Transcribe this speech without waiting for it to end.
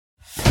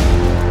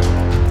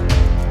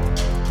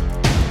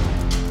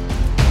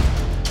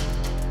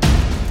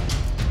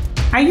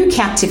Are you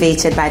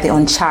captivated by the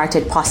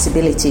uncharted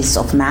possibilities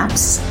of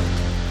maps?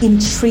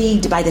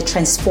 Intrigued by the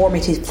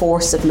transformative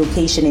force of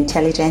location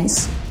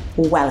intelligence?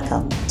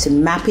 Welcome to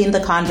Mapping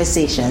the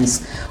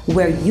Conversations,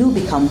 where you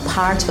become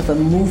part of a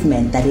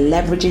movement that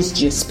leverages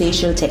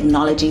geospatial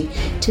technology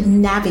to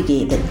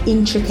navigate the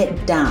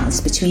intricate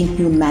dance between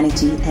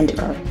humanity and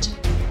Earth.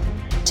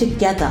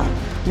 Together,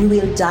 we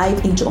will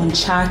dive into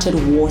uncharted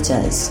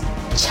waters,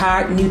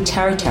 chart new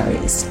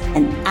territories,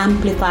 and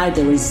amplify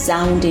the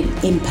resounding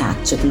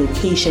impact of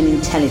location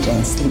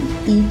intelligence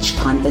in each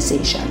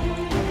conversation.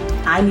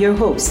 I'm your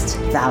host,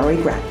 Valerie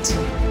Grant.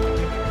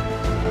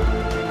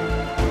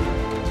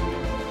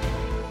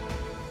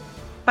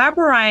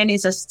 Barbara Ryan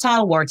is a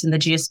stalwart in the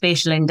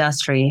geospatial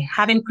industry,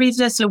 having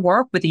previously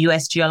worked with the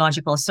U.S.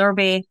 Geological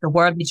Survey, the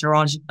World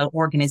Meteorological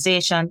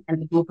Organization, and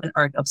the Group on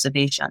Earth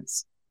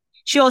Observations.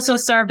 She also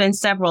served on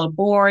several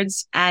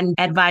boards and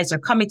advisor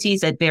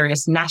committees at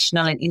various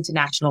national and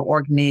international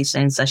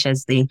organizations, such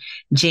as the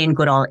Jane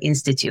Goodall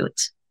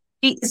Institute.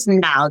 She is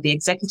now the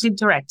executive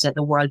director at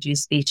the World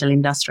Geospatial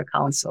Industry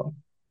Council.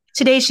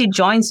 Today, she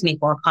joins me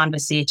for a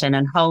conversation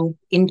on how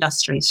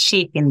industry is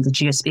shaping the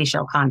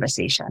geospatial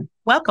conversation.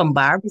 Welcome,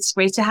 Barb. It's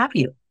great to have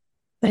you.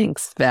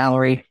 Thanks,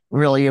 Valerie.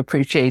 Really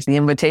appreciate the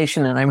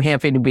invitation, and I'm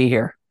happy to be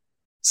here.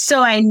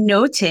 So I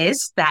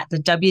noticed that the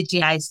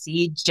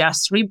WGIC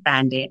just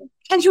rebranded.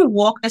 Can you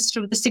walk us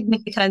through the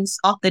significance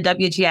of the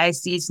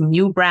WGIC's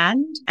new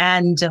brand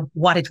and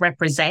what it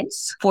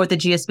represents for the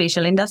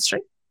geospatial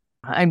industry?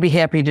 I'd be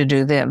happy to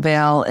do that,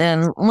 Val.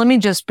 And let me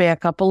just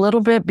back up a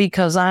little bit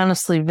because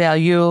honestly, Val,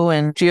 you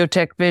and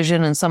Geotech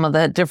Vision and some of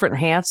the different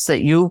hats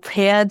that you've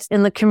had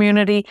in the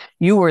community,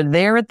 you were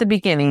there at the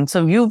beginning.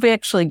 So you've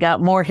actually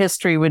got more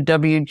history with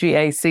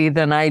WGIC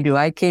than I do.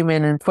 I came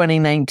in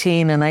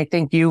 2019, and I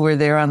think you were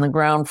there on the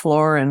ground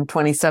floor in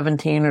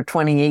 2017 or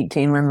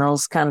 2018 when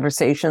those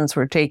conversations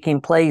were taking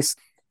place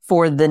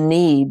for the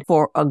need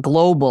for a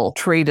global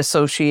trade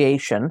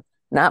association.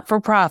 Not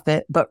for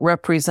profit, but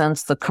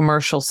represents the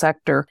commercial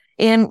sector.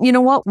 And you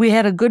know what? We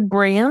had a good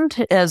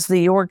brand as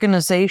the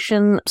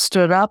organization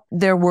stood up.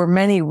 There were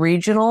many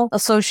regional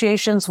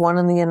associations, one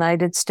in the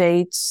United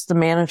States, the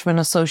Management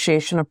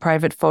Association of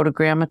Private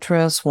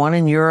Photogrammetrists, one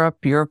in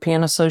Europe,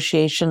 European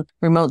Association,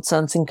 Remote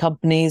Sensing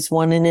Companies,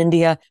 one in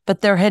India.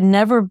 But there had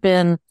never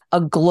been a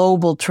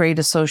global trade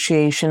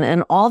association.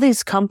 And all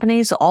these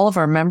companies, all of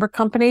our member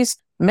companies,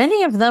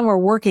 many of them are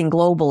working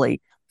globally.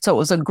 So it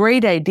was a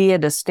great idea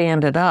to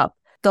stand it up.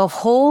 The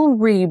whole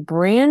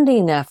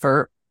rebranding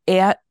effort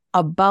at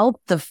about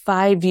the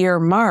 5-year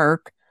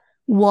mark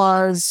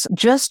was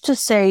just to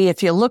say,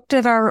 if you looked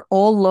at our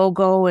old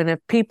logo and if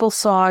people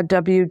saw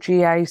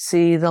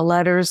WGIC, the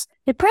letters,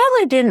 they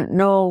probably didn't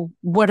know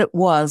what it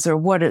was or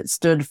what it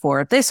stood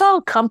for. They saw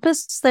a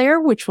compass there,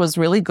 which was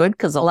really good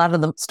because a lot of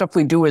the stuff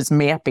we do is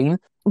mapping.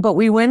 But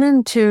we went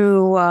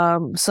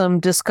into some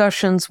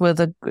discussions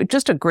with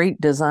just a great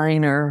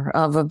designer,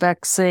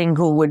 Vivek Singh,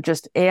 who would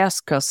just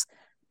ask us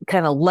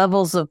kind of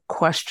levels of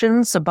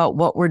questions about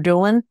what we're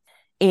doing.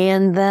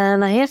 And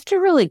then I have to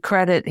really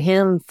credit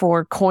him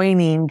for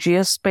coining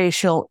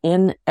geospatial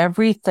in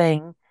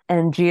everything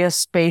and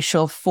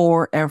geospatial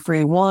for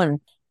everyone.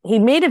 He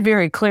made it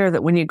very clear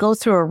that when you go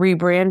through a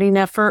rebranding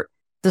effort,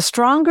 the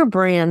stronger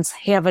brands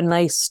have a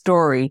nice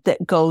story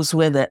that goes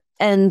with it.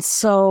 And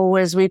so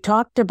as we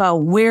talked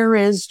about where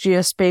is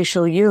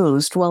geospatial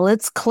used, well,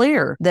 it's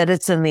clear that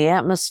it's in the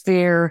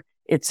atmosphere,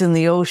 it's in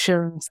the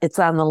oceans, it's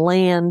on the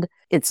land,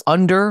 it's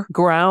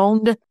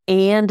underground,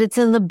 and it's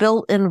in the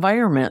built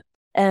environment.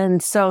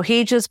 And so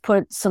he just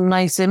put some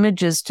nice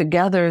images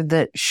together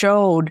that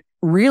showed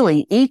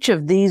really each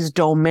of these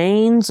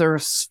domains or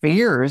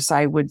spheres,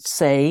 I would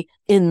say,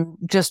 in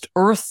just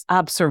Earth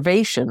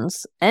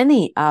observations,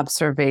 any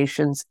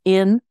observations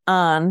in,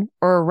 on,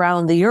 or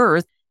around the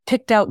Earth,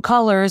 picked out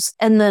colors,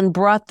 and then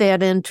brought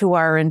that into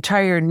our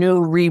entire new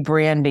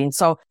rebranding.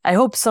 So I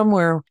hope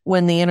somewhere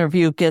when the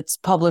interview gets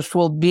published,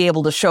 we'll be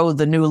able to show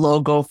the new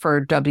logo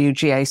for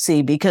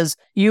WGIC because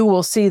you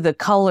will see the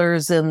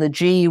colors in the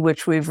G,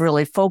 which we've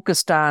really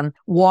focused on,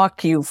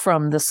 walk you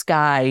from the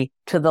sky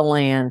to the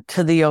land,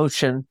 to the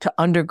ocean, to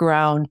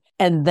underground,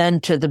 and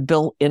then to the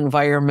built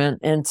environment.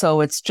 And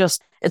so it's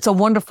a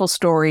wonderful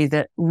story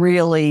that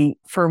really,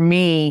 for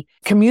me,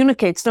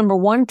 communicates, number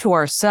one, to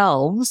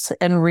ourselves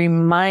and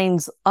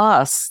reminds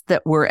us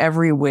that we're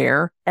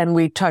everywhere and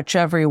we touch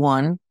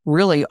everyone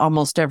really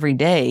almost every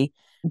day.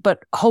 But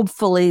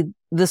hopefully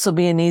this will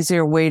be an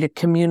easier way to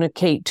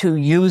communicate to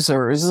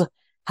users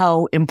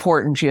how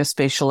important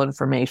geospatial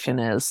information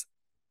is.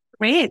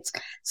 Great.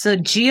 So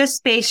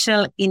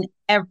geospatial in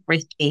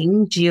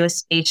everything,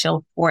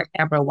 geospatial for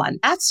everyone.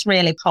 That's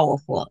really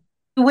powerful.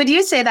 Would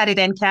you say that it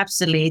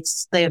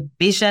encapsulates the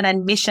vision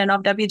and mission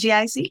of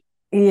WGIC?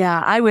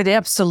 Yeah, I would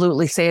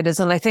absolutely say it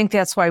is. And I think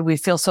that's why we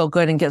feel so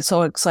good and get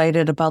so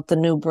excited about the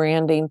new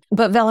branding.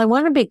 But Val, I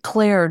want to be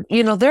clear,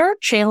 there are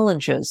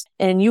challenges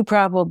and you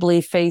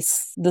probably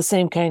face the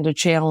same kind of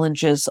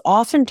challenges.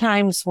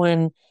 Oftentimes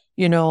when,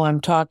 I'm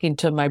talking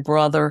to my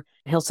brother,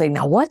 he'll say,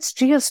 now what's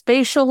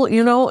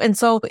geospatial? And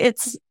so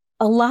it's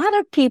a lot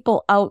of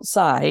people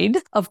outside,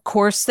 of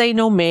course, they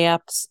know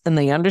maps and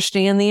they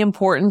understand the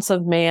importance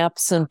of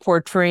maps and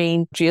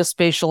portraying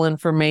geospatial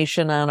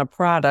information on a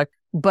product,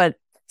 but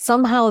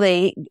somehow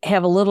they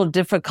have a little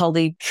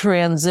difficulty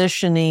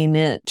transitioning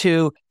it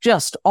to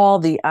just all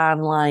the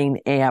online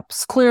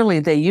apps.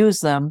 Clearly, they use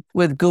them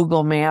with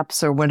Google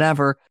Maps or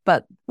whatever,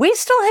 but we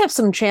still have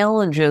some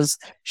challenges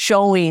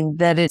showing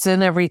that it's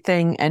in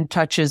everything and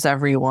touches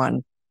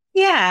everyone.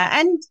 Yeah.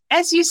 And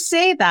as you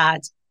say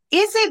that,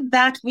 is it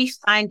that we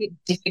find it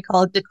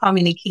difficult to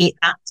communicate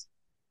that?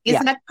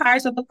 Isn't that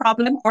part of the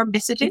problem or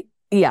messaging?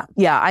 Yeah,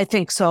 I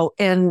think so.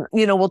 And,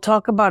 we'll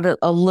talk about it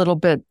a little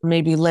bit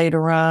maybe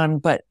later on,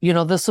 but,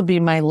 this will be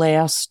my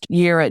last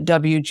year at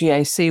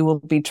WGIC. We'll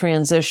be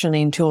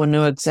transitioning to a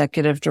new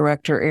executive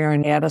director,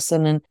 Aaron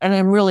Addison, and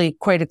I'm really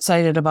quite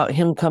excited about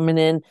him coming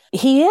in.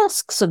 He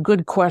asks a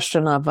good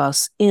question of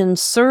us: in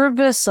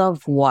service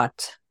of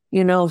what?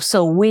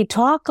 So we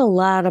talk a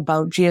lot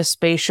about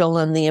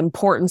geospatial and the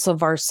importance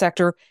of our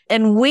sector,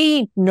 and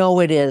we know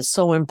it is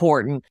so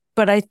important.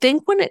 But I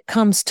think when it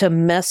comes to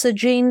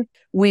messaging,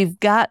 we've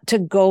got to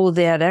go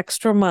that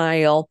extra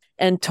mile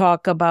and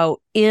talk about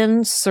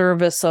in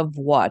service of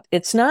what.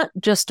 It's not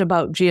just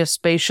about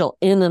geospatial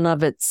in and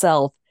of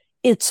itself.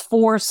 It's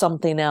for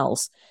something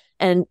else.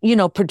 And,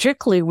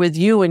 particularly with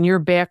you and your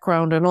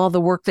background and all the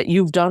work that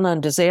you've done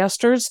on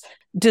disasters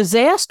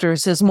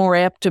is more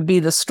apt to be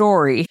the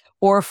story,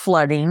 or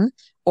flooding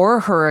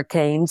or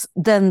hurricanes,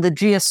 than the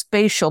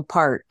geospatial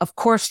part. Of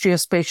course,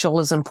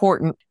 geospatial is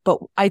important, but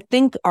I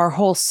think our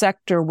whole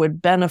sector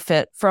would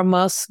benefit from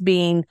us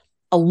being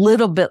a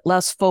little bit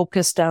less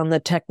focused on the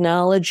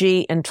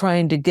technology and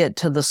trying to get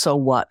to the so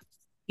what.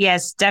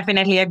 Yes,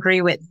 definitely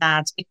agree with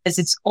that, because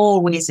it's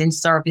always in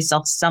service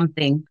of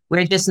something.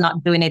 We're just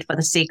not doing it for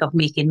the sake of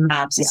making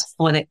maps. Yes. It's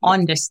for the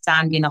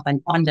understanding of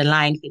an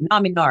underlying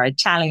phenomenon or a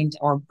challenge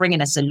or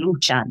bringing a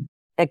solution.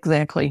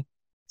 Exactly.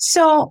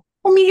 So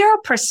from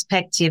your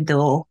perspective,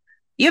 though,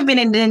 you've been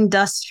in the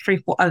industry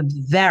for a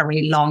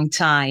very long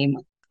time.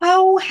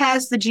 How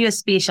has the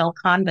geospatial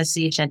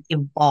conversation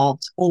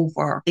evolved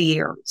over the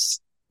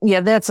years?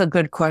 Yeah, that's a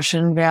good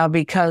question, Val,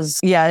 because,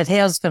 it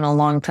has been a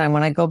long time.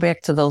 When I go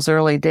back to those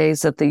early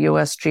days at the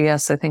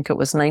USGS, I think it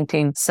was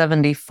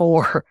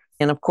 1974.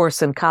 And of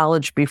course, in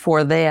college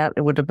before that,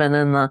 it would have been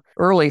in the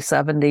early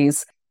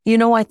 70s.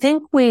 I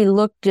think we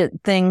looked at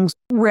things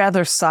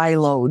rather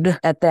siloed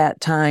at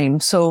that time.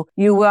 So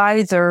you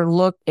either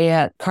look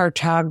at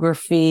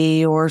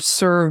cartography or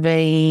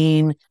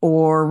surveying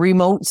or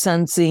remote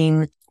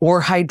sensing or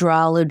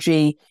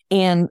hydrology,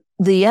 and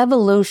the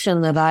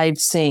evolution that I've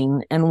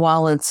seen, and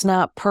while it's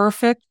not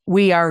perfect,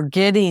 we are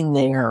getting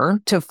there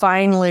to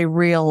finally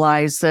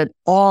realize that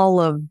all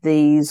of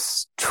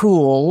these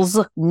tools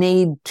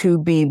need to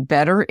be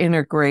better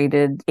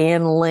integrated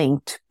and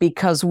linked,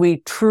 because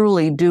we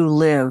truly do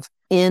live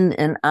in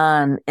and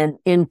on an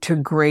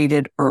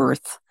integrated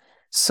Earth.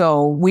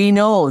 So we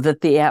know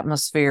that the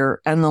atmosphere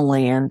and the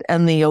land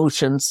and the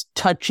oceans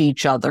touch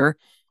each other,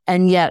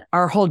 and yet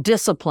our whole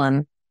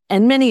discipline,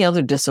 and many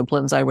other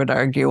disciplines, I would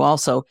argue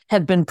also,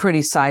 have been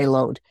pretty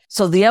siloed.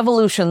 So the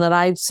evolution that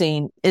I've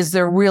seen is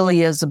there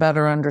really is a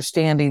better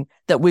understanding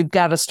that we've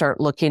got to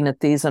start looking at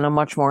these in a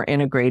much more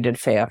integrated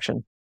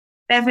fashion.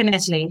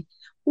 Definitely.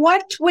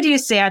 What would you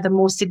say are the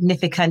most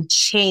significant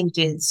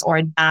changes or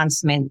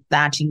advancements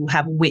that you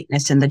have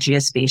witnessed in the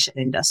geospatial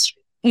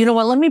industry?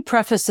 Let me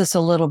preface this a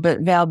little bit,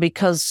 Val,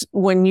 because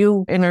when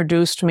you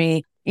introduced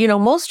me,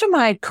 most of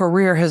my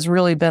career has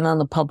really been on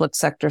the public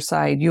sector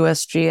side: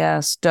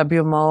 USGS,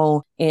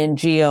 WMO, and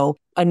GEO,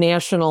 a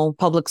national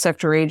public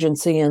sector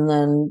agency, and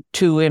then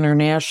 2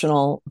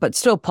 international, but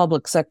still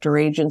public sector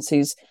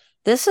agencies.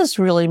 This is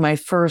really my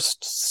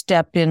first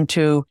step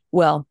into,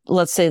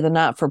 let's say the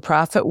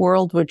not-for-profit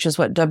world, which is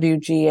what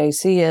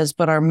WGAC is,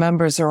 but our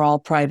members are all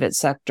private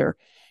sector.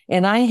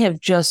 And I have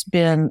just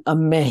been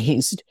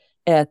amazed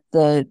at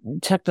the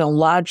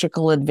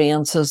technological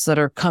advances that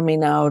are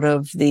coming out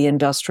of the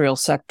industrial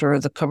sector,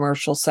 the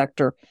commercial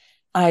sector.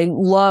 I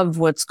love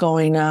what's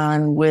going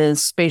on with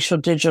spatial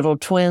digital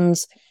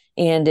twins,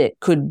 and it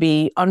could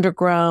be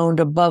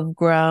underground, above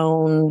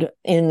ground,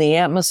 in the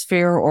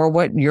atmosphere, or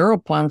what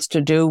Europe wants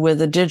to do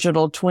with a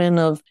digital twin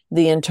of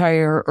the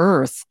entire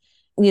Earth.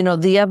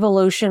 The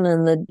evolution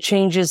and the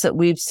changes that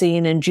we've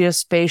seen in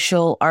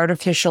geospatial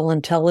artificial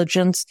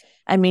intelligence.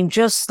 I mean,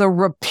 just the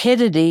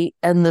rapidity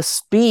and the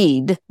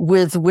speed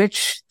with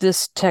which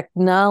this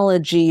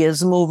technology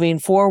is moving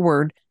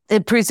forward.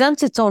 It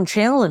presents its own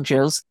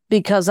challenges,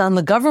 because on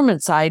the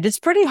government side, it's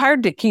pretty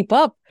hard to keep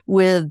up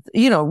with,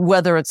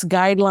 whether it's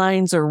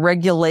guidelines or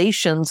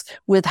regulations,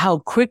 with how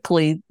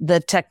quickly the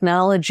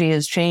technology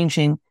is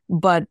changing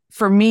But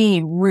for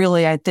me,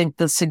 really, I think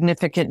the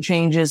significant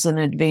changes and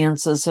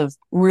advances have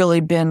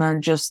really been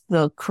on just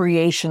the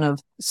creation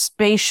of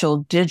spatial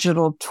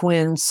digital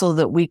twins so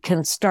that we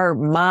can start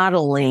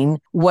modeling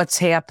what's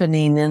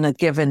happening in a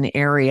given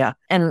area.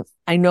 And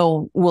I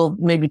know we'll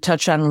maybe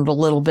touch on it a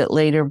little bit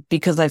later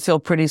because I feel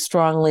pretty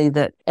strongly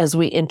that as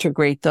we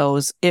integrate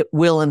those, it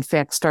will in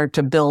fact start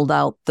to build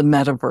out the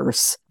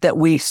metaverse that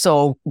we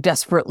so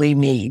desperately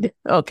need.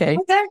 Okay.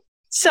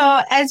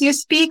 So as you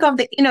speak of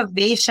the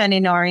innovation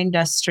in our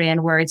industry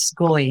and where it's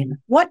going,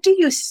 what do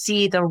you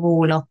see the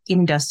role of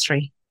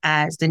industry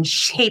as in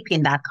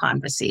shaping that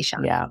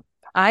conversation? Yeah.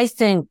 I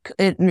think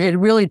it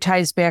really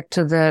ties back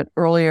to the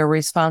earlier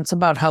response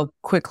about how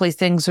quickly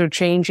things are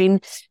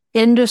changing.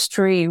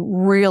 Industry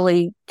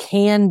really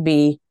can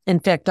be, in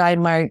fact, I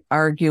might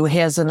argue,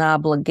 has an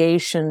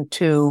obligation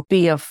to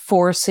be a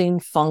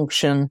forcing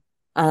function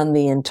on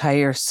the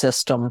entire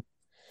system.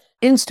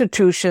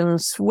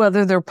 Institutions,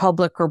 whether they're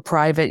public or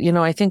private,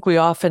 I think we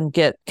often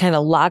get kind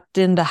of locked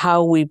into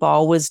how we've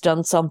always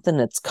done something.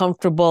 It's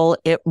comfortable.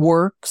 It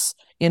works,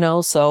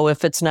 so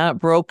if it's not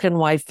broken,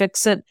 why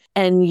fix it?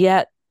 And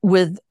yet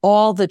with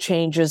all the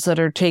changes that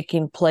are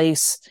taking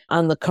place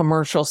on the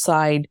commercial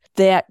side,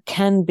 that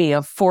can be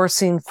a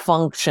forcing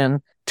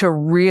function to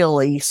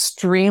really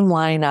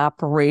streamline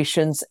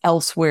operations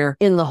elsewhere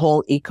in the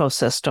whole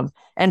ecosystem.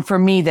 And for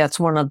me, that's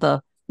one of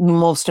the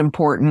most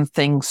important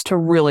things to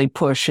really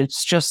push.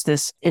 It's just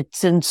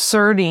it's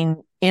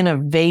inserting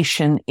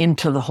innovation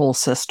into the whole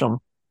system.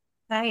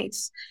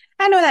 Nice.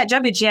 I know that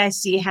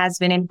WGIC has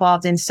been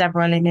involved in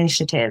several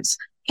initiatives.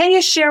 Can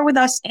you share with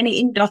us any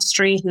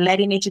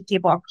industry-led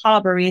initiative or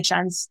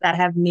collaborations that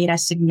have made a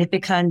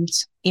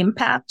significant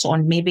impact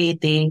on maybe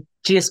the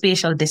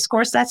geospatial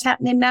discourse that's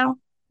happening now?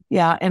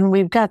 Yeah, and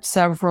we've got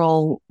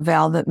several,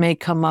 Val, that may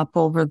come up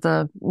over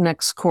the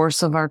next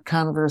course of our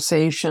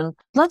conversation.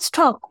 Let's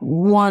talk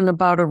one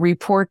about a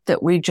report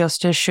that we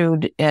just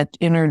issued at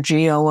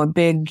Intergeo, a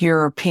big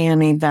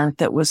European event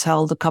that was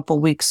held a couple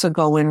weeks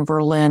ago in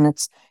Berlin.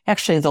 It's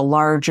actually the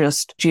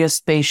largest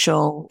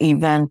geospatial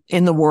event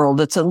in the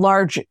world. It's a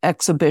large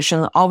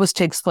exhibition that always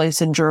takes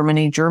place in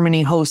Germany.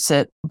 Germany hosts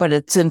it, but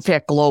it's in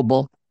fact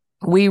global.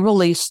 We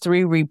released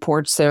 3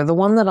 reports there. The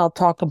one that I'll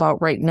talk about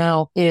right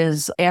now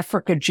is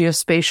Africa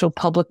Geospatial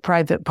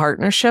Public-Private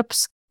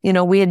Partnerships.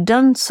 We had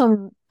done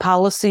some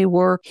policy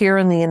work here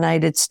in the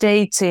United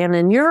States and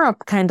in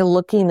Europe, kind of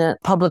looking at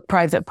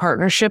public-private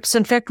partnerships.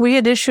 In fact, we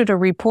had issued a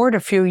report a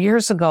few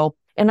years ago.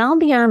 And I'll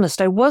be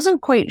honest, I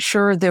wasn't quite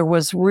sure there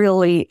was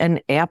really an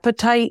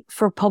appetite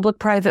for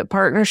public-private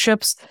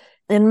partnerships.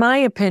 In my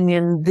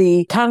opinion,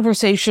 the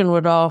conversation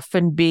would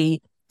often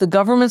be the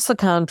government's the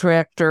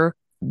contractor.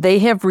 They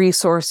have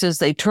resources.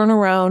 They turn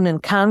around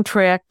and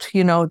contract,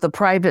 the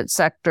private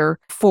sector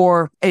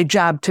for a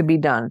job to be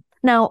done.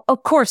 Now,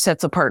 of course,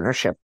 that's a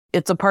partnership.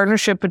 It's a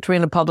partnership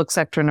between a public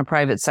sector and a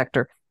private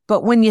sector.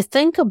 But when you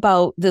think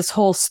about this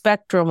whole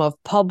spectrum of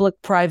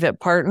public-private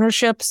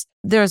partnerships,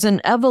 there's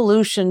an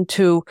evolution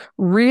to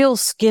real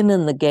skin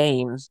in the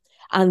game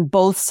on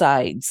both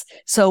sides.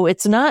 So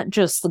it's not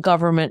just the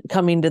government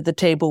coming to the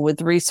table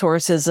with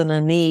resources and a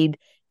need.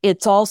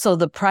 It's also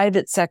the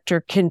private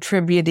sector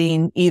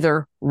contributing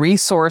either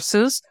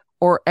resources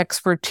or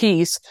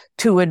expertise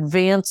to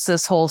advance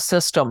this whole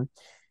system.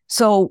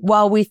 So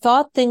while we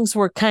thought things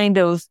were kind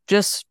of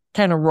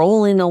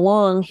rolling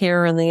along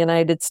here in the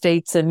United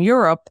States and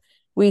Europe,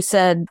 we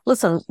said,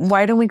 listen,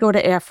 why don't we go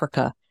to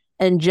Africa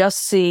and just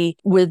see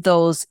with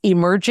those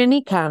emerging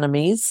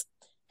economies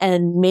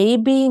and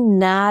maybe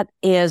not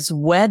as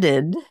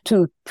wedded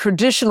to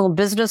traditional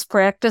business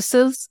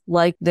practices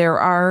like there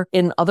are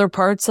in other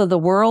parts of the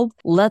world.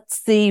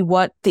 Let's see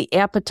what the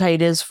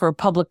appetite is for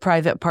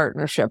public-private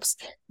partnerships.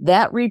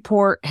 That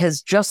report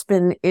has just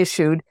been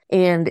issued,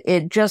 and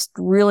it just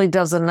really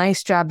does a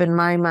nice job in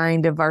my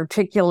mind of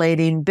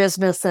articulating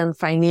business and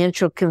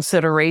financial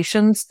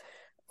considerations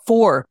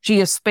for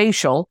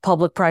geospatial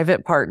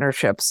public-private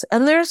partnerships.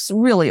 And there's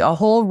really a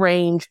whole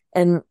range,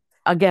 and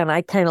again,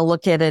 I kind of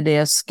look at it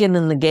as skin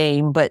in the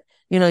game, but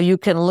you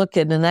can look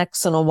at an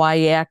X and a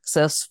Y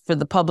axis for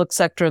the public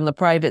sector and the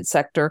private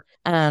sector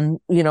and,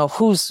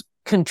 who's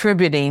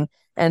contributing.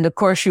 And of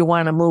course, you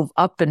want to move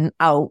up and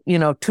out,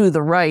 to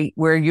the right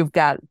where you've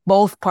got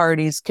both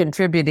parties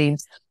contributing.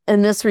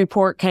 And this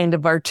report kind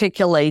of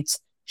articulates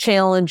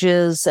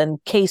challenges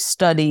and case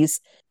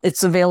studies.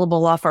 It's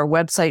available off our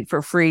website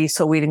for free,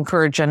 so we'd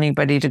encourage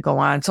anybody to go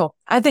on. So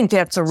I think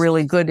that's a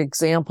really good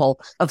example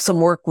of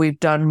some work we've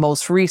done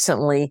most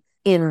recently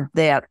in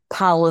that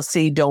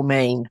policy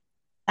domain.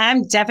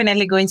 I'm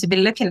definitely going to be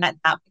looking at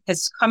that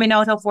because coming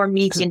out of our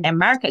meeting,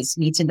 America's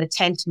meeting, the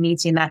 10th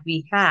meeting that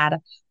we had,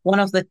 one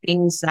of the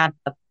things that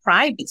the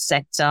private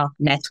sector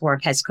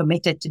network has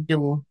committed to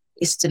do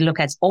is to look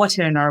at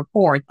authoring a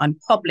report on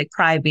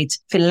public-private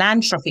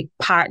philanthropic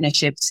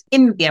partnerships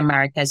in the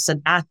Americas. So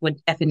that would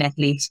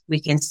definitely,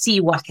 we can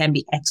see what can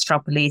be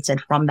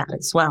extrapolated from that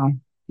as well.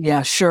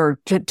 Yeah, sure.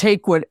 To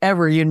take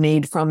whatever you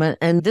need from it.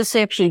 And this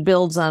actually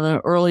builds on an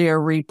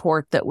earlier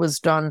report that was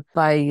done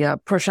by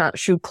Prashant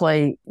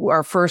Shukla,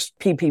 our first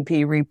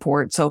PPP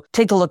report. So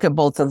take a look at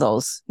both of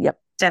those. Yep.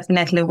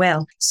 Definitely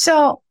will.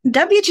 So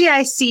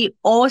WGIC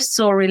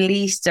also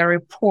released a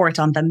report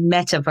on the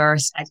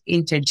metaverse at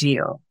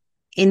Intergeo.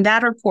 In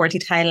that report,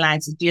 it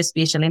highlights that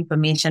geospatial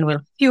information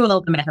will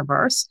fuel the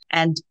metaverse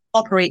and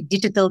operate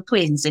digital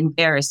twins in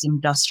various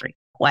industries.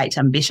 Quite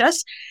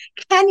ambitious.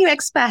 Can you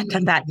expand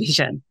on that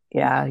vision?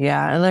 Yeah.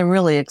 And I'm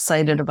really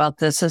excited about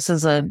this. This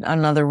is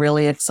another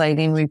really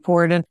exciting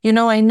report. And,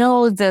 I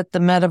know that the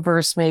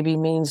metaverse maybe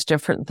means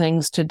different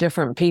things to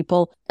different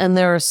people. And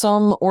there are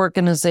some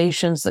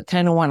organizations that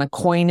kind of want to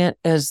coin it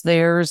as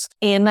theirs.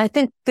 And I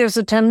think there's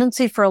a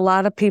tendency for a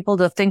lot of people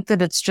to think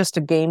that it's just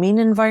a gaming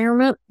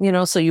environment,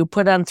 so you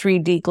put on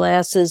 3D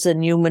glasses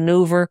and you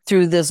maneuver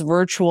through this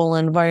virtual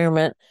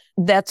environment.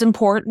 That's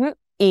important.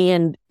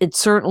 And it's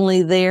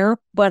certainly there,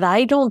 but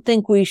I don't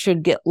think we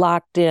should get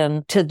locked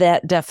in to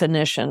that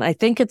definition. I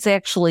think it's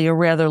actually a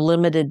rather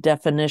limited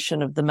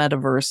definition of the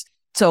metaverse.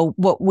 So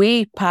what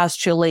we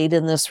postulate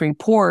in this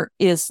report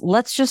is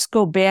let's just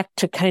go back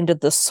to kind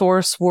of the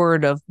source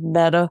word of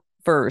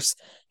metaverse.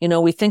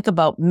 We think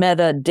about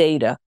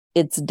metadata.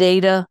 It's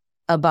data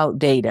about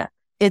data.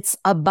 It's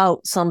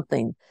about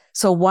something.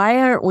 So why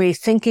aren't we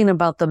thinking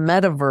about the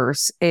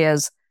metaverse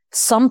as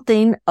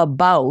something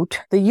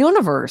about the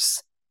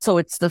universe? So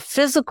it's the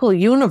physical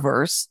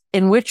universe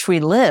in which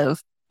we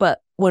live. But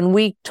when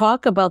we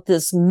talk about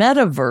this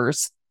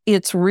metaverse,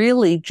 it's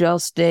really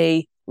just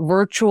a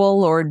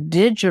virtual or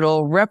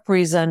digital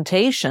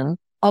representation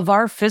of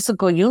our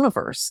physical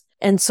universe.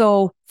 And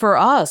so for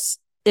us,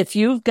 if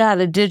you've got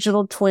a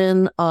digital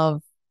twin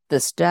of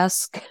this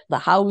desk, the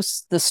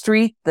house, the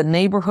street, the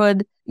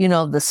neighborhood,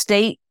 the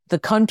state, the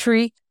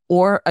country,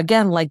 or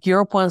again, like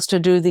Europe wants to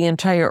do, the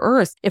entire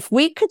earth, if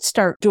we could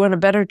start doing a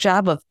better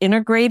job of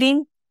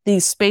integrating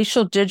these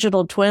spatial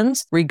digital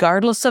twins,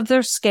 regardless of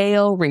their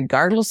scale,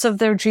 regardless of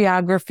their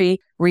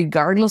geography,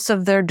 regardless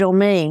of their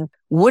domain,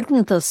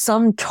 wouldn't the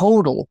sum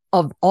total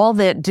of all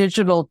that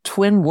digital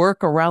twin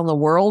work around the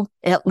world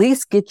at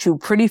least get you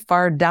pretty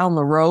far down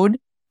the road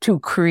to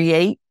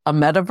create a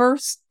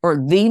metaverse or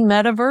the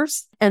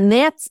metaverse? And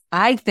that's,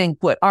 I think,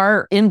 what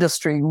our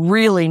industry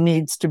really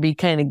needs to be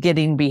kind of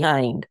getting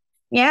behind.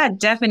 Yeah,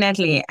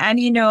 definitely. And,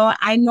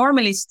 I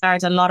normally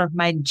start a lot of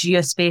my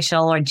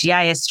geospatial or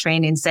GIS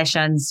training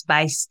sessions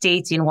by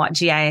stating what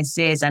GIS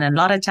is. And a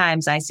lot of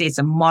times I say it's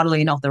a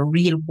modeling of the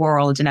real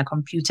world in a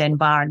computer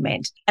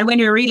environment. And when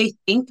you really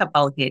think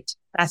about it,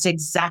 that's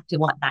exactly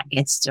what that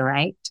gets to,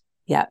 right?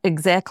 Yeah,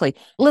 exactly.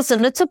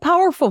 Listen, it's a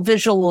powerful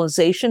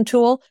visualization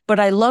tool, but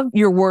I love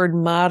your word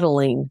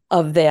modeling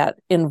of that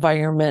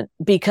environment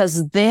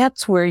because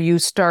that's where you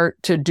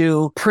start to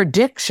do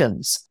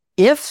predictions.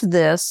 If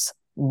this,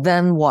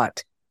 then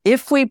what?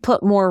 If we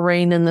put more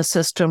rain in the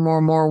system or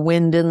more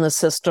wind in the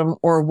system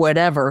or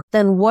whatever,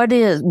 then what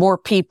is more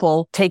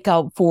people take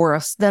out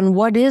forests? Then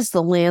what is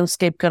the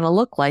landscape going to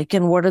look like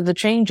and what are the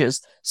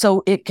changes?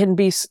 So it can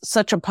be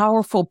such a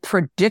powerful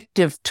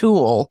predictive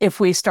tool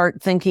if we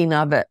start thinking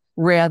of it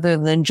rather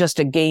than just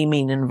a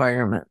gaming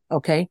environment.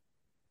 Okay?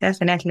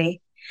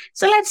 Definitely.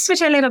 So let's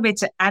switch a little bit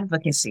to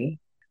advocacy.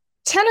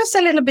 Tell us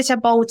a little bit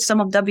about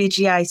some of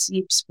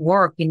WGIC's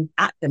work in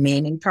that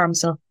domain in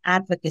terms of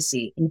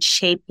advocacy in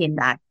shaping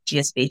that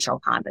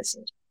geospatial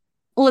conversation.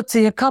 Let's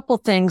see, a couple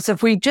things.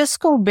 If we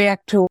just go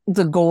back to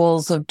the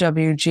goals of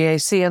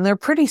WGIC, and they're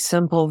pretty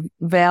simple,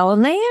 Val,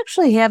 and they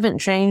actually haven't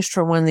changed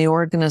from when the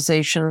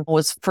organization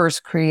was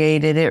first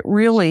created. It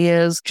really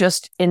is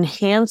just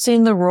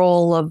enhancing the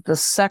role of the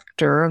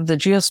sector of the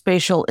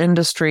geospatial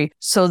industry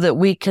so that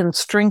we can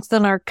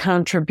strengthen our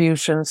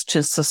contributions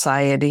to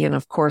society and,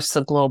 of course,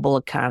 the global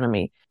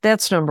economy.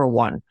 That's number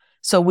one.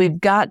 So we've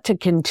got to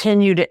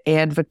continue to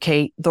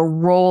advocate the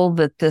role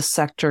that this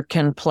sector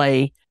can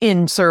play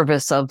in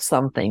service of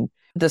something.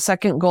 The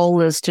second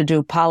goal is to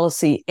do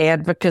policy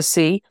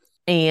advocacy,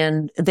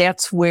 and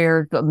that's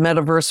where the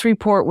Metaverse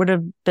report would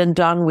have been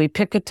done. We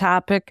pick a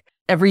topic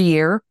every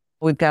year.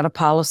 We've got a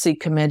policy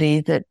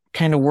committee that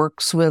kind of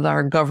works with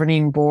our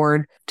governing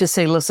board to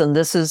say, listen,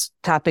 this is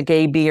topic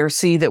A, B, or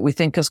C that we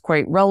think is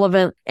quite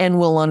relevant, and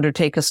we'll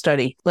undertake a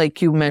study.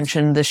 Like you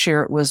mentioned, this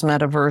year it was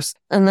metaverse.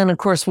 And then, of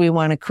course, we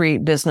want to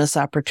create business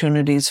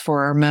opportunities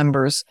for our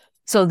members.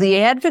 So the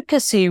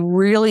advocacy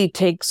really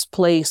takes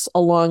place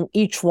along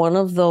each one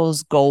of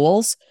those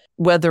goals,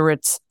 whether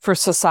it's for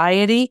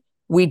society,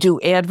 we do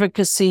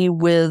advocacy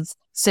with,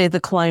 say, the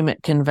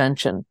Climate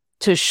Convention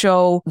to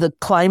show the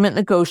climate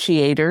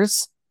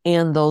negotiators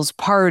and those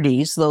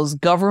parties, those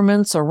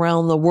governments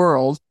around the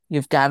world,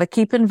 you've got to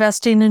keep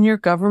investing in your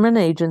government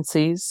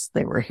agencies.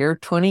 They were here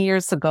 20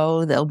 years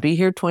ago. They'll be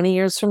here 20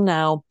 years from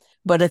now.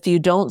 But if you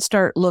don't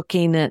start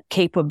looking at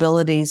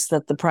capabilities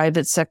that the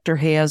private sector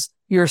has,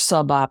 you're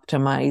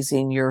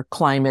suboptimizing your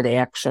climate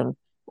action,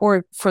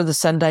 or for the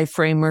Sendai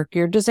framework,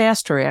 your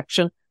disaster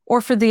action,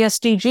 or for the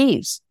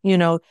SDGs.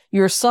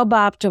 You're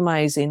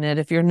suboptimizing it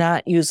if you're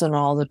not using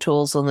all the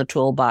tools in the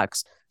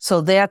toolbox. So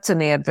that's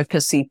an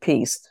advocacy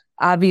piece.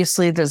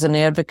 Obviously, there's an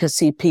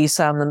advocacy piece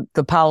on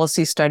the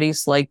policy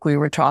studies like we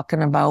were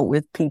talking about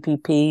with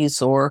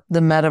PPPs or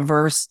the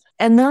metaverse.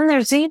 And then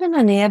there's even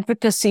an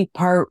advocacy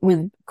part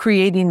with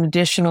creating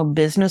additional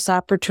business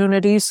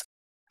opportunities.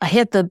 I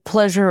had the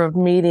pleasure of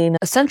meeting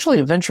essentially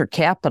a venture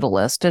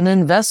capitalist, an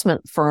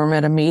investment firm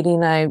at a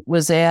meeting I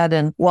was at.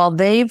 And while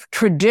they've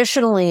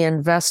traditionally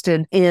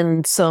invested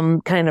in some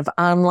kind of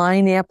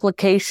online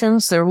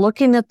applications, they're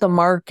looking at the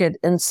market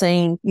and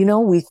saying,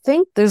 we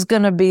think there's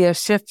going to be a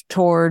shift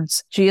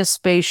towards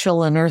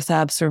geospatial and Earth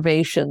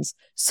observations.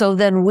 So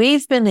then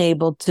we've been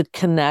able to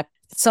connect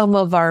some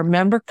of our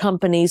member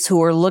companies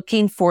who are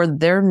looking for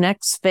their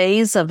next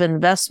phase of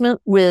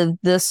investment with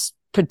this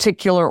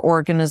particular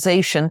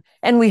organization,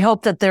 and we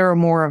hope that there are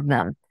more of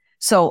them.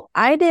 So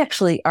I'd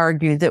actually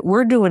argue that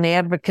we're doing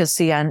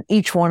advocacy on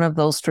each one of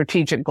those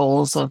strategic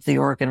goals of the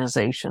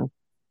organization.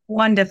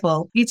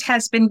 Wonderful. It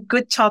has been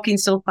good talking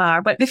so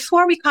far, but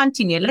before we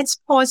continue, let's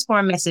pause for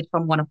a message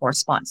from one of our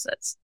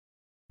sponsors.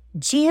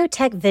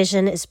 Geotech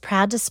Vision is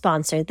proud to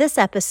sponsor this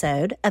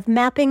episode of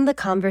Mapping the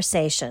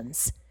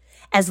Conversations.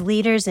 As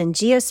leaders in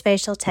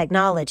geospatial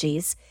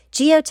technologies,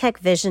 Geotech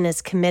Vision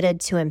is committed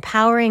to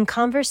empowering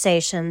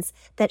conversations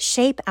that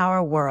shape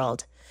our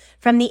world.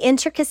 From the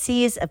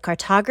intricacies of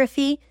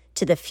cartography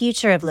to the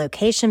future of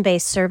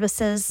location-based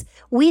services,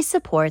 we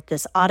support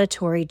this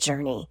auditory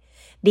journey.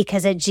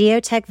 Because at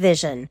Geotech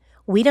Vision,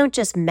 we don't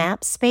just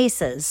map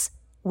spaces,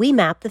 we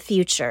map the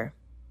future.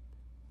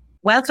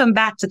 Welcome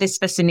back to this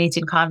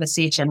fascinating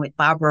conversation with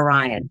Barbara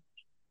Ryan.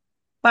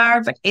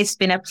 Barb, it's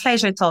been a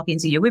pleasure talking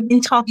to you. We've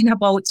been talking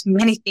about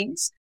many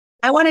things.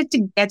 I wanted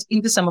to get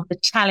into some of the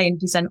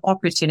challenges and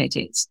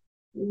opportunities.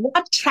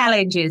 What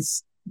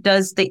challenges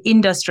does the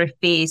industry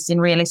face in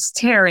really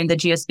steering the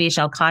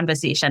geospatial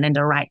conversation in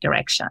the right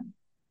direction?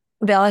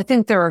 Val, I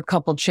think there are a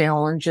couple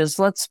challenges.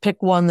 Let's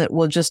pick one that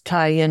will just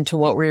tie into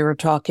what we were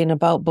talking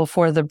about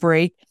before the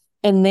break.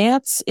 And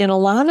that's in a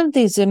lot of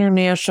these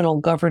international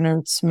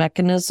governance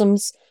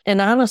mechanisms. And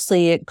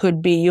honestly, it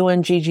could be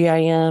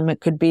UNGGIM,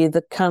 it could be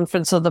the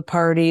Conference of the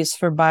Parties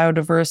for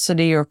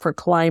Biodiversity or for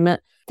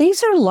Climate.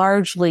 These are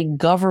largely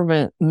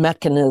government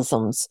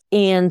mechanisms.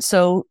 And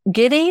so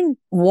getting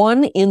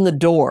one in the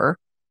door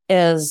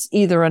as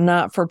either a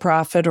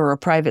not-for-profit or a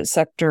private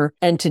sector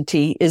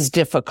entity is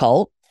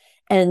difficult.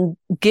 And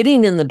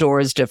getting in the door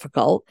is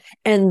difficult.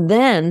 And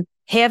then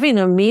having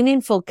a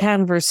meaningful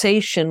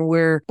conversation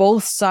where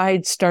both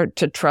sides start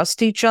to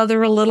trust each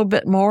other a little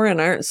bit more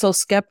and aren't so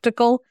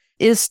skeptical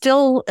is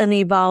still an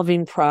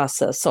evolving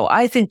process. So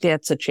I think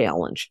that's a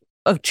challenge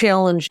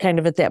kind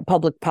of at that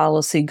public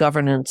policy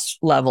governance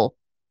level.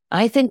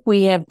 I think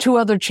we have two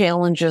other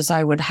challenges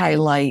I would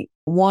highlight.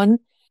 One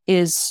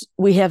is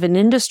we have an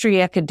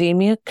industry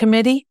academia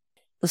committee.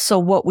 So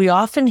what we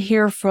often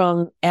hear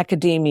from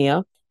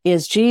academia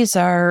is,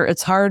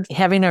 it's hard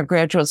having our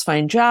graduates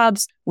find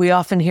jobs. We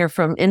often hear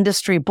from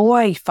industry,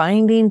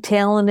 finding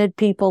talented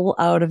people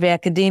out of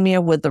academia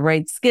with the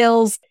right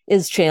skills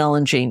is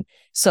challenging.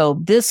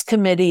 So this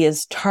committee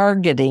is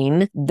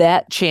targeting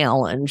that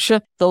challenge,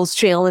 those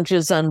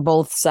challenges on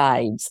both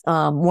sides.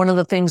 One of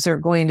the things they're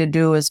going to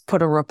do is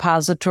put a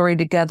repository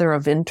together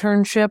of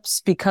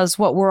internships, because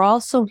what we're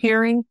also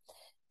hearing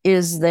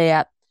is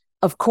that,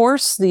 of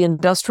course, the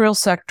industrial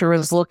sector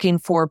is looking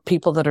for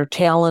people that are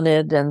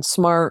talented and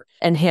smart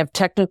and have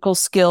technical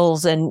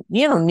skills and,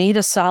 need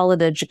a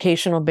solid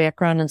educational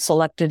background in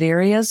selected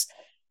areas.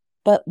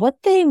 But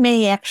what they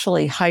may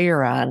actually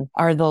hire on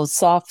are those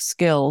soft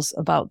skills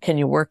about, can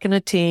you work in a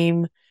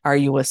team? Are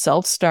you a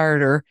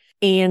self-starter?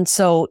 And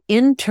so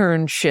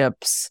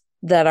internships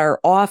that are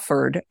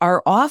offered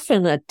are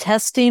often a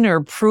testing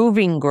or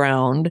proving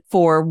ground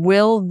for,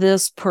 will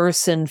this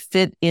person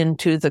fit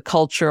into the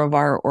culture of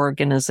our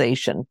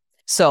organization?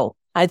 So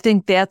I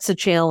think that's a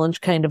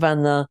challenge kind of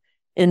on the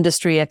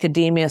industry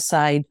academia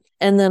side.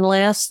 And then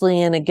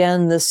lastly, and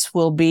again, this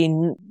will be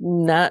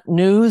not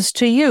news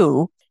to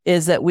you,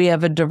 is that we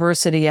have a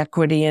diversity,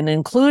 equity, and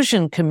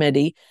inclusion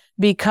committee,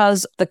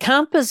 because the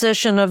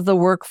composition of the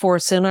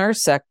workforce in our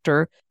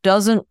sector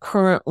doesn't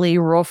currently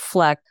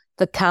reflect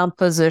the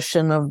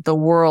composition of the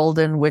world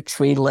in which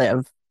we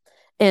live.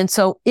 And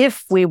so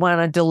if we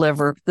want to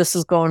deliver, this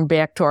is going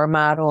back to our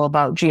motto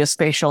about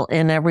geospatial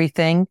in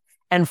everything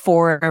and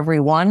for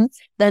everyone,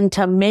 then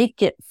to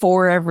make it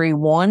for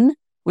everyone,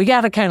 we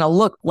got to kind of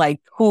look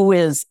like, who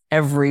is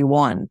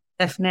everyone?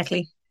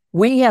 Definitely.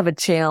 We have a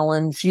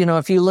challenge.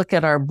 If you look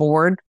at our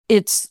board,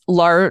 it's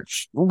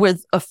large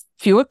with a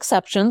few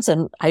exceptions.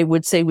 And I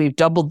would say we've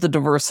doubled the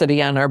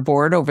diversity on our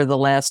board over the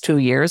last 2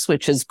 years,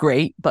 which is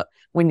great. But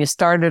when you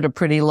start at a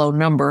pretty low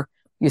number,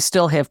 you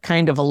still have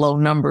kind of a low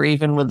number,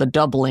 even with a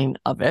doubling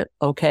of it.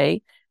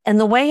 Okay. And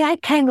the way I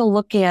kind of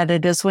look at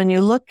it is, when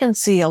you look and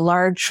see a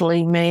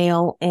largely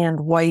male and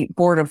white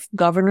board of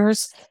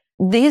governors,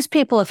 these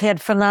people have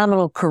had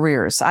phenomenal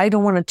careers. I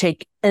don't want to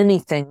take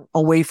anything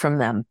away from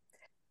them.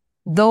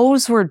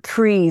 Those were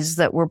trees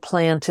that were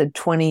planted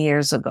 20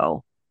 years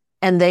ago,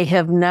 and they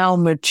have now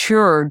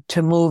matured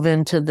to move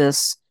into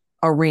this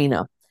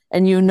arena.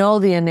 And you know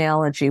the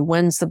analogy.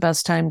 When's the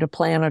best time to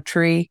plant a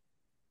tree?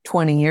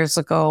 20 years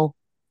ago.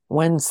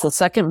 When's the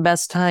second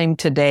best time?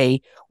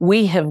 Today.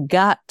 We have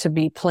got to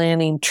be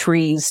planting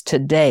trees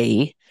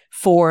today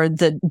for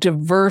the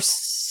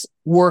diverse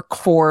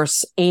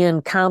workforce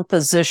and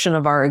composition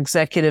of our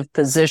executive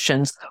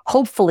positions,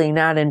 hopefully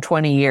not in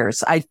 20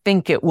 years. I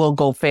think it will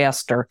go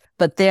faster,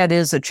 but that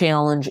is a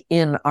challenge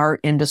in our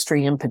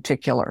industry in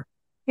particular.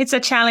 It's a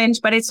challenge,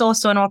 but it's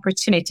also an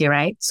opportunity,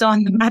 right? So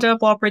on the matter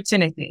of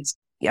opportunities.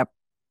 Yep.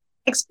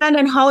 Expand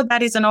on how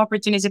that is an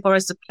opportunity for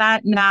us to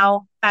plant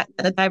now, that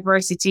the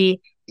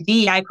diversity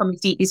DEI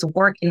committee is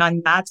working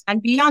on that.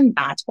 And beyond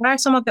that, what are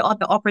some of the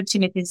other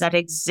opportunities that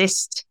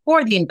exist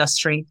for the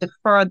industry to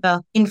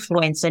further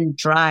influence and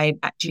drive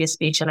that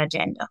geospatial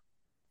agenda?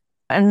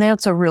 And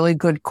that's a really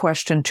good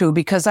question too,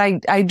 because I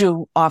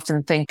do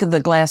often think of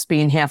the glass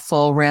being half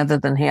full rather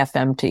than half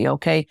empty,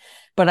 okay?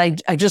 But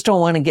I just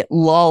don't want to get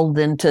lulled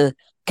into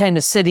kind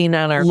of sitting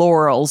on our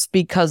laurels,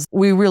 because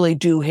we really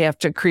do have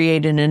to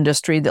create an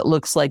industry that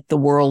looks like the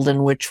world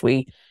in which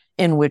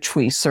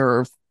we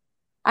serve.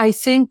 I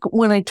think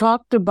when I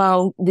talked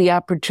about the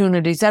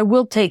opportunities, I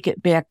will take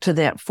it back to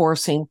that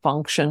forcing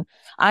function.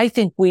 I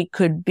think we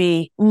could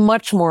be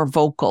much more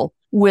vocal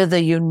with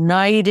a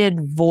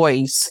united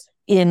voice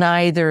in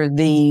either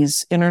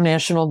these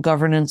international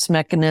governance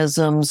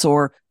mechanisms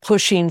or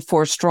pushing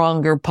for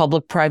stronger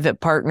public-private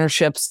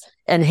partnerships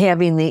and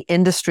having the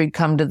industry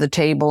come to the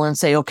table and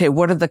say, okay,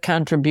 what are the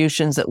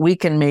contributions that we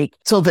can make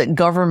so that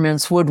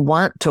governments would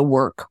want to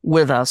work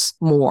with us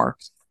more?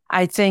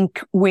 I think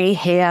we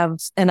have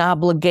an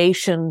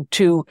obligation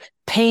to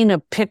paint a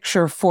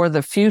picture for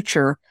the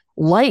future,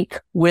 like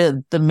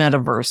with the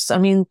metaverse. I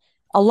mean,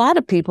 a lot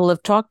of people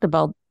have talked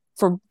about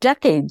for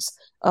decades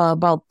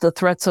about the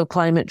threats of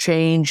climate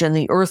change and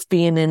the Earth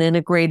being an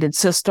integrated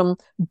system.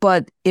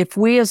 But if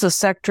we as a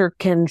sector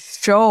can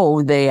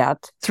show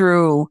that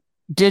through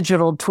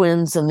digital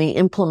twins and the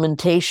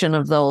implementation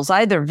of those,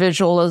 either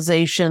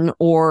visualization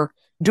or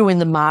doing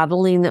the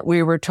modeling that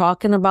we were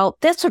talking about,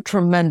 that's a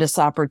tremendous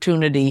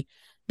opportunity,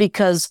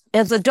 because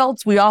as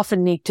adults, we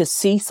often need to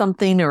see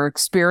something or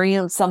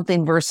experience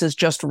something versus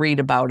just read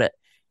about it.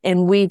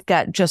 And we've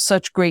got just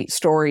such great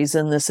stories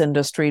in this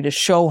industry to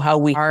show how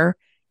we are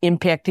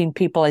impacting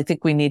people. I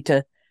think we need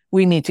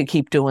to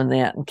keep doing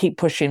that and keep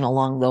pushing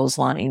along those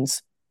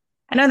lines.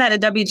 I know that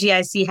the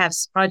WGIC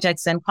has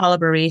projects and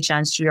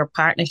collaborations through your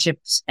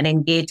partnerships and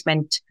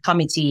engagement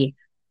committee.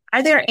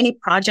 Are there any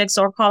projects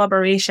or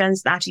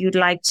collaborations that you'd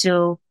like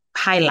to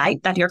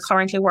highlight that you're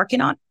currently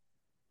working on?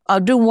 I'll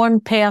do one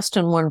past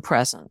and one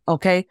present,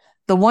 okay?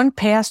 The one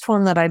past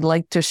one that I'd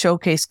like to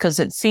showcase, because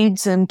it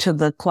feeds into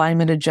the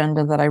climate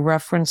agenda that I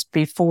referenced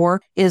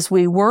before, is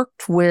we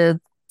worked with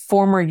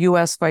former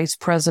U.S. Vice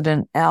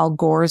President Al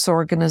Gore's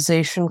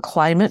organization,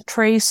 Climate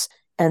Trace,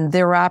 and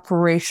their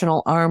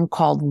operational arm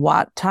called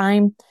Watt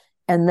Time.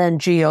 And then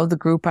GEO, the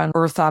Group on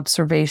Earth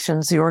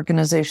Observations, the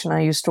organization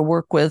I used to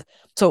work with.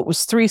 So it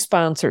was 3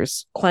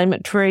 sponsors,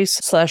 Climate Trace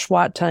 /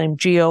 Watt Time,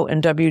 GEO,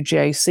 and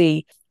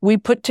WGIC. We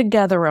put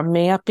together a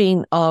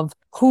mapping of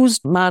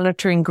who's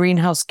monitoring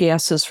greenhouse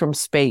gases from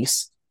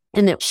space.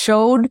 And it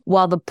showed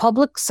while the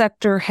public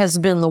sector has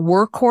been the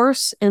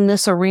workhorse in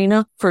this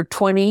arena for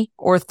 20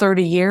 or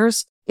 30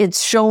 years,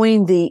 it's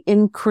showing the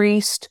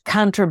increased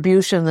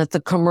contribution that the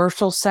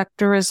commercial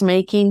sector is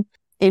making,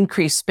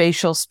 increased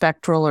spatial,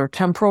 spectral, or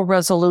temporal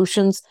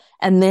resolutions.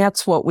 And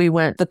that's what we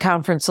went the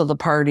conference of the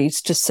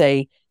parties to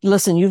say,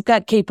 listen, you've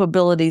got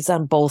capabilities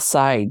on both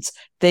sides.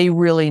 They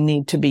really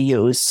need to be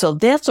used. So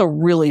that's a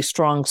really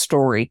strong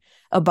story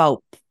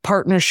about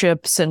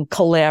partnerships and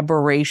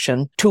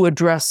collaboration to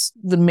address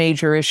the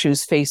major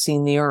issues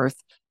facing the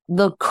Earth.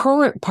 The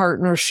current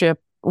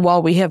partnership,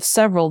 while we have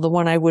several, the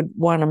one I would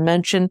want to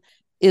mention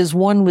is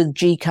one with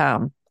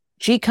GCOM.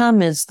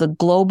 GCOM is the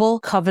Global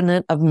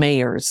Covenant of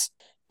Mayors.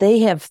 They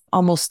have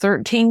almost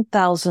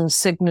 13,000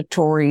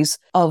 signatories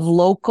of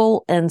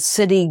local and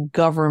city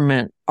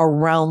government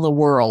around the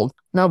world.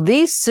 Now,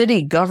 these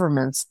city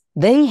governments,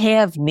 they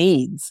have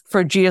needs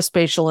for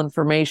geospatial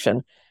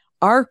information.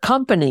 Our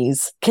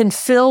companies can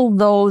fill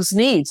those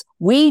needs.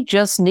 We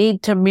just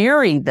need to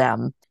marry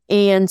them.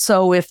 And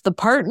so if the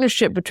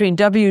partnership between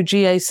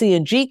WGIC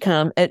and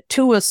GCOM at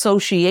 2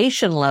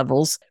 association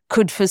levels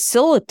could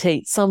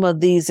facilitate some of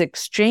these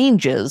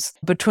exchanges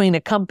between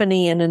a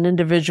company and an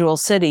individual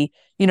city,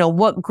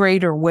 what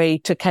greater way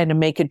to kind of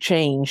make a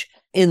change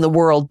in the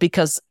world,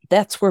 because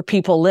that's where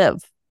people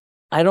live.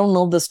 I don't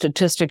know the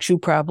statistics, you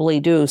probably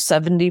do.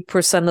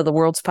 70% of the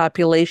world's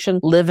population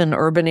live in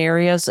urban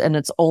areas, and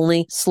it's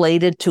only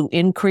slated to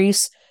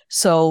increase.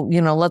 So,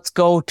 let's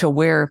go to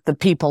where the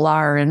people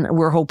are, and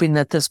we're hoping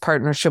that this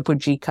partnership with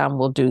GCOM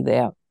will do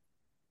that.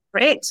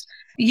 Great.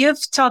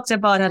 You've talked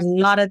about a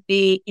lot of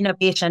the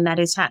innovation that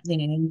is happening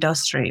in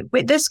industry.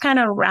 With this kind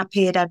of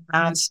rapid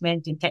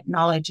advancement in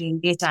technology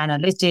and data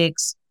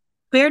analytics,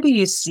 where do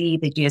you see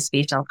the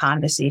geospatial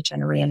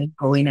conversation really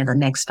going in the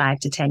next 5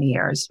 to 10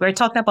 years? We're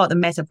talking about the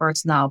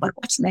metaverse now, but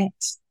what's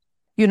next?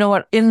 You know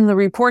what? In the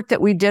report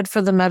that we did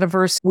for the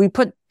metaverse, we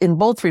put in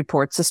both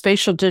reports, the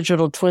Spatial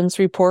Digital Twins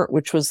report,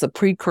 which was the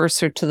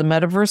precursor to the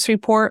metaverse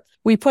report.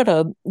 We put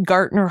a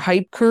Gartner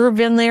hype curve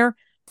in there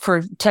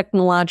for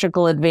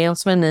technological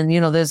advancement. And,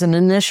 there's an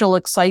initial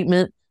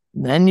excitement.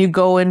 Then you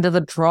go into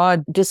the draw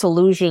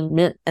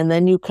disillusionment, and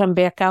then you come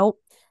back out.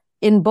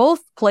 In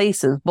both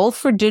places, both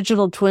for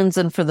digital twins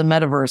and for the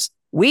metaverse,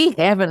 we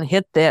haven't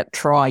hit that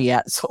draw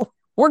yet. So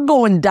we're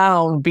going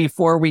down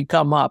before we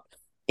come up.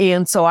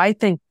 And so I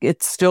think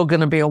it's still going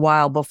to be a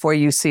while before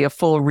you see a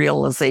full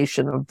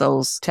realization of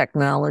those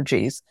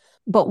technologies.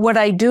 But what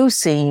I do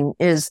see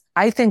is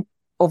I think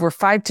over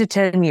 5 to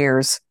 10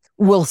 years,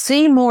 we'll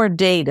see more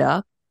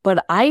data,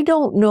 but I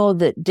don't know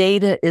that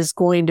data is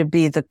going to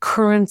be the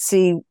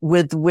currency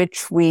with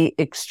which we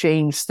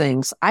exchange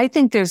things. I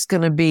think there's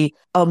going to be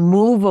a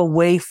move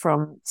away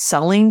from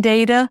selling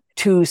data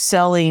to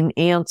selling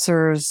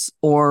answers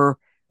or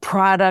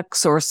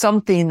products or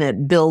something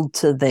that build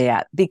to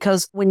that.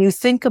 Because when you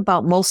think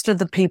about most of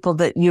the people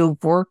that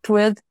you've worked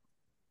with,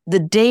 the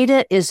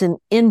data is an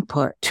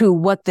input to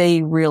what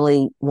they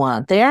really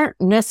want. They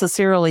aren't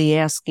necessarily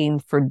asking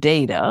for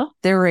data.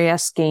 They're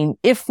asking,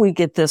 if we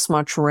get this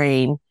much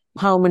rain,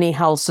 how many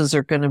houses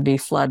are going to be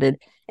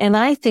flooded? And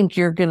I think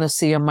you're going to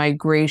see a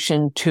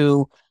migration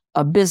to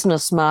a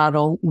business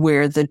model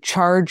where the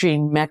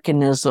charging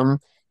mechanism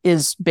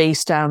is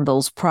based on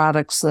those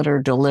products that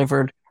are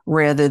delivered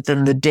rather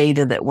than the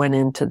data that went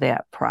into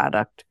that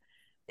product.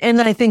 And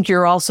I think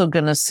you're also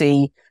going to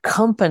see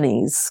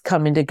companies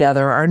coming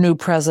together. Our new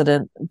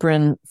president,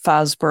 Bryn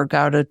Fosberg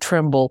out of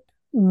Trimble,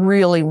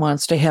 really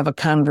wants to have a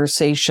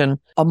conversation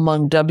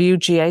among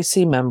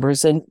WGIC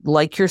members. And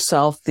like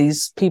yourself,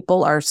 these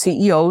people are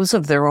CEOs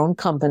of their own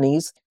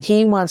companies.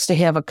 He wants to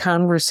have a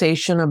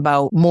conversation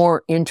about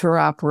more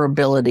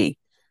interoperability.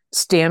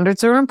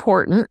 Standards are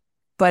important,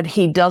 but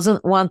he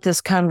doesn't want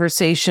this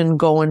conversation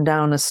going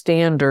down a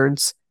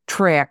standards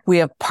track. We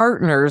have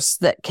partners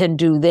that can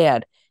do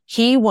that.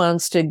 He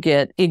wants to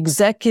get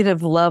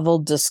executive level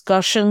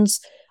discussions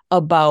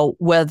about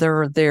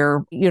whether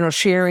they're,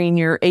 sharing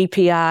your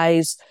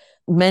APIs.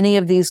 Many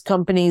of these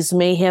companies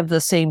may have the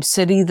same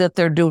city that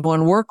they're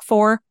doing work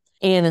for.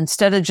 And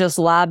instead of just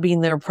lobbying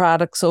their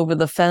products over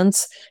the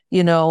fence,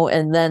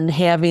 and then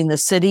having the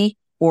city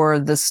or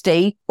the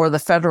state or the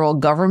federal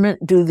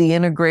government do the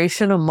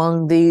integration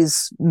among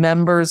these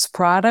members'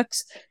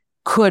 products,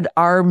 could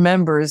our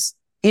members,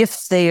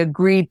 if they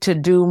agreed to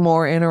do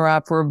more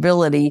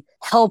interoperability,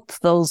 help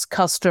those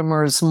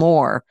customers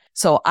more?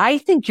 So I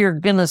think you're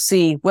going to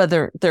see,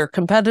 whether they're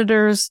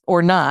competitors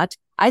or not,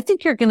 I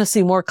think you're going to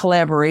see more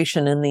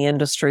collaboration in the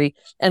industry,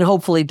 and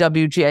hopefully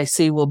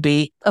WGIC will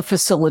be a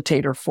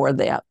facilitator for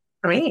that.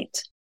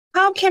 Great.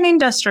 How can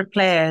industry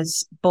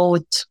players,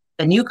 both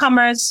the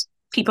newcomers,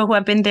 people who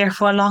have been there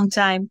for a long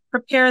time,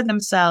 prepare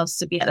themselves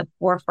to be at the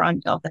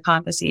forefront of the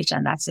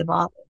conversation that's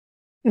evolving?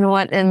 You know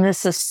what? And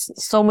this is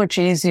so much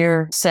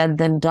easier said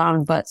than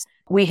done, but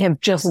we have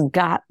just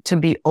got to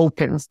be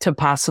open to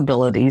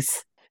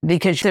possibilities,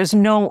 because there's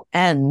no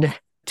end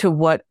to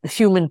what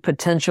human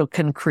potential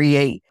can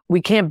create.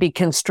 We can't be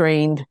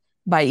constrained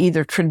by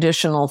either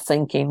traditional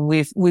thinking.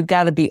 We've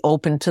got to be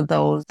open to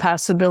those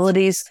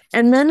possibilities.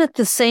 And then at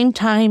the same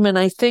time, and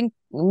I think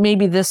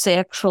maybe this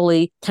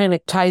actually kind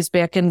of ties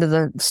back into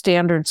the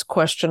standards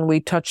question we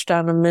touched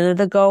on a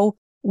minute ago.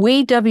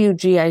 We,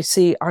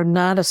 WGIC, are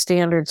not a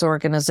standards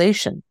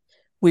organization.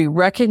 We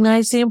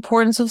recognize the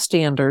importance of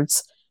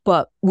standards,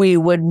 but we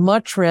would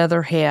much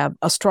rather have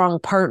a strong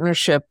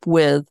partnership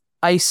with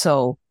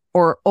ISO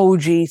or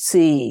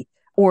OGC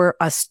or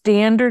a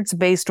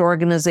standards-based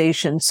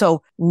organization.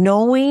 So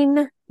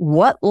knowing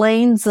what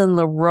lanes in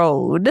the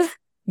road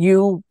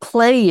you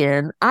play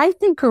in, I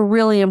think are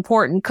really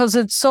important, because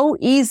it's so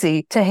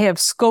easy to have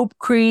scope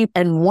creep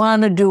and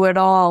want to do it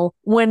all,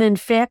 when in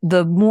fact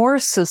the more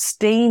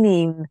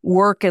sustaining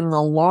work in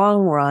the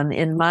long run,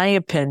 in my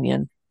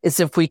opinion, is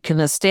if we can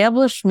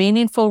establish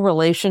meaningful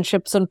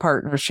relationships and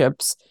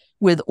partnerships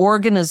with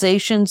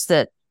organizations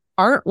that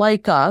aren't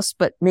like us,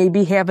 but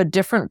maybe have a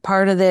different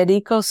part of that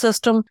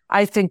ecosystem.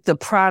 I think the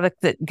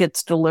product that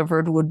gets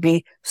delivered would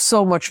be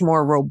so much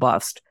more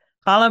robust.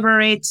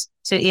 Collaborate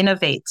to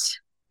innovate.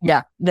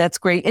 Yeah, that's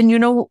great. And you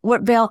know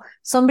what, Val?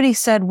 Somebody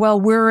said, well,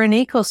 we're an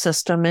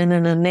ecosystem, and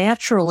in a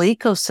natural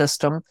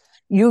ecosystem,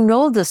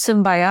 the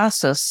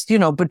symbiosis,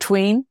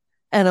 between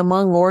and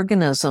among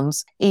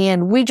organisms.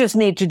 And we just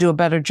need to do a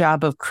better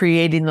job of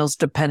creating those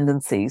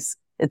dependencies.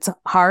 It's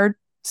hard.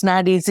 It's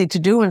not easy to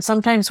do. And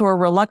sometimes we're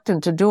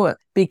reluctant to do it,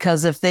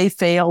 because if they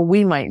fail,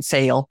 we might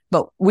fail,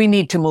 but we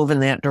need to move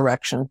in that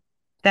direction.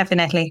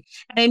 Definitely.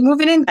 And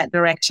moving in that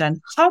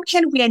direction, how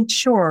can we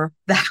ensure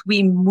that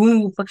we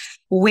move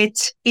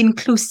with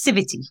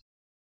inclusivity?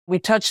 We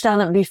touched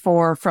on it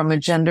before from a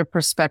gender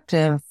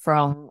perspective,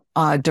 from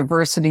a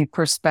diversity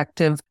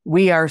perspective.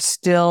 We are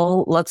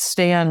still, let's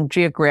stay on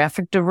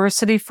geographic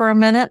diversity for a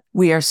minute.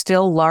 We are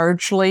still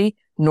largely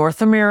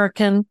North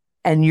American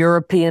and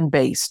European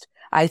based.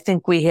 I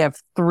think we have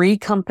 3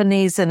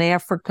 companies in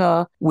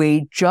Africa.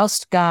 We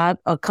just got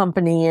a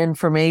company in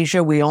from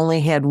Asia. We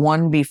only had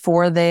 1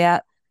 before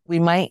that. We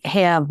might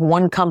have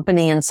 1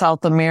 company in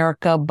South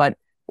America, but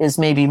is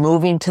maybe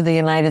moving to the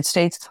United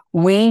States.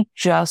 We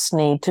just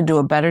need to do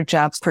a better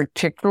job,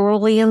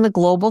 particularly in the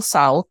global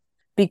South,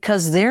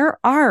 because there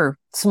are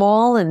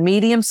small and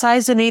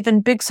medium-sized and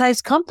even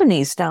big-sized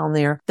companies down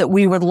there that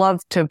we would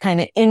love to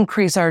kind of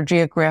increase our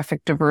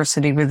geographic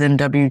diversity within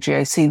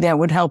WGIC. That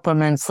would help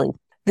immensely.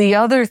 The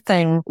other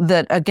thing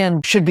that,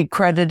 again, should be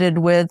credited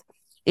with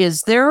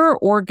is there are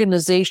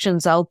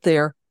organizations out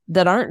there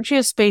that aren't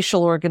geospatial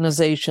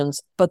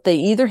organizations, but they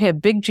either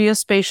have big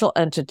geospatial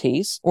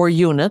entities or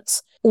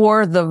units,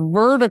 or the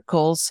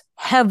verticals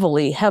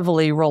heavily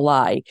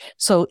rely.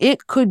 So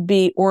it could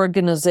be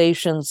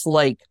organizations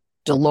like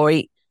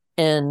Deloitte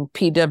and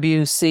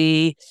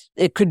PwC.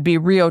 It could be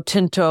Rio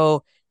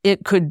Tinto.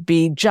 It could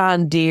be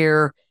John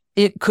Deere.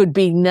 It could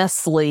be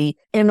Nestle.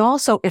 And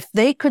also, if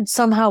they could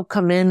somehow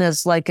come in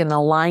as like an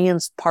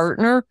alliance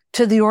partner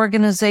to the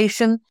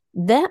organization,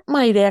 that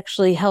might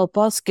actually help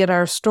us get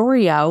our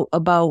story out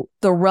about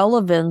the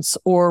relevance,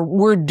 or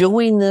we're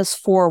doing this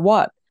for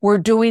what? We're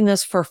doing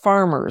this for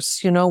farmers.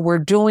 We're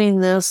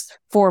doing this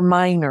for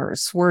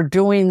miners. We're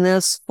doing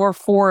this for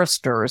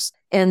foresters.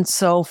 And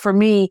so for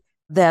me,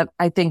 that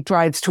I think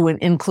drives to an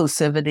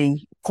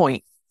inclusivity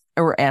point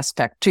or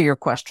aspect to your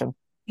question.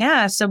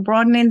 Yeah, so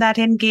broadening that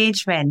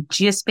engagement,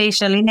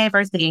 geospatial in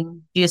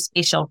everything,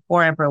 geospatial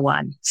for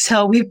everyone.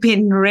 So we've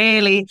been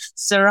really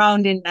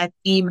surrounding that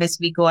theme as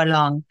we go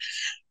along.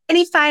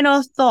 Any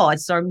final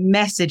thoughts or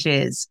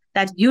messages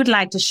that you'd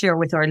like to share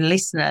with our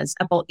listeners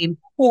about the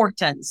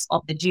importance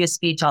of the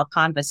geospatial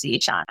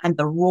conversation and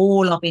the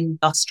role of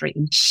industry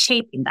in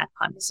shaping that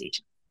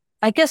conversation?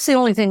 I guess the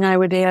only thing I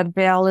would add,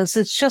 Val, is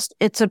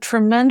it's a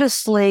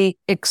tremendously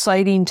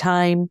exciting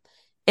time.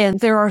 And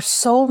there are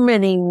so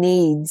many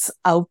needs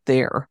out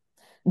there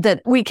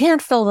that we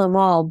can't fill them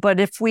all. But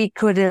if we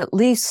could at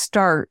least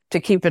start to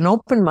keep an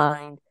open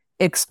mind,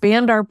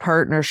 expand our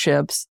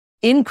partnerships,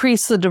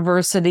 increase the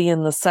diversity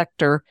in the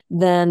sector,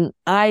 then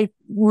I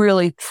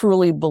really,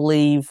 truly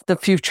believe the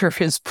future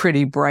is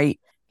pretty bright.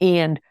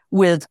 And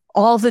with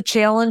all the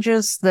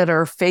challenges that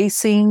are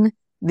facing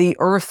the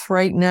earth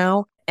right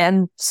now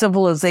and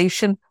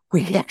civilization,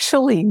 we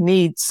actually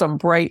need some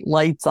bright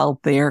lights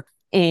out there.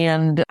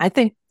 And I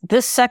think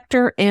this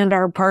sector and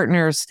our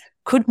partners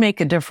could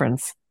make a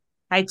difference.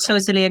 I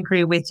totally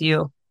agree with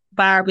you.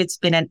 Barb, it's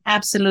been an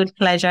absolute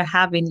pleasure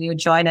having you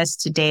join us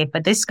today for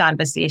this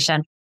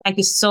conversation. Thank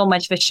you so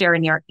much for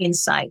sharing your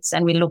insights,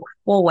 and we look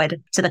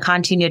forward to the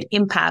continued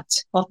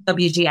impact of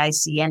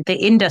WGIC and the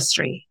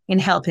industry in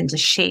helping to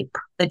shape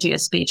the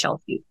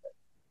geospatial future.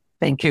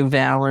 Thank you,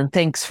 Val, and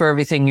thanks for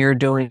everything you're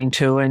doing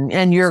too,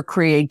 and your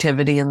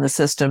creativity in the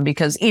system,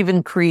 because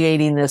even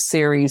creating this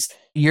series,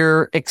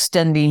 you're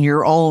extending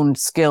your own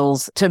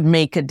skills to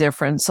make a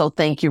difference. So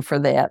thank you for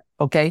that.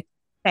 Okay?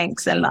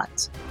 Thanks a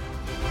lot.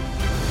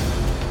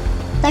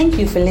 Thank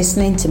you for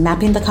listening to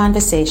Mapping the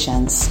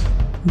Conversations.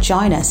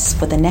 Join us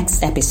for the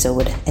next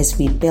episode as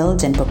we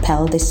build and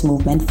propel this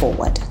movement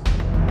forward.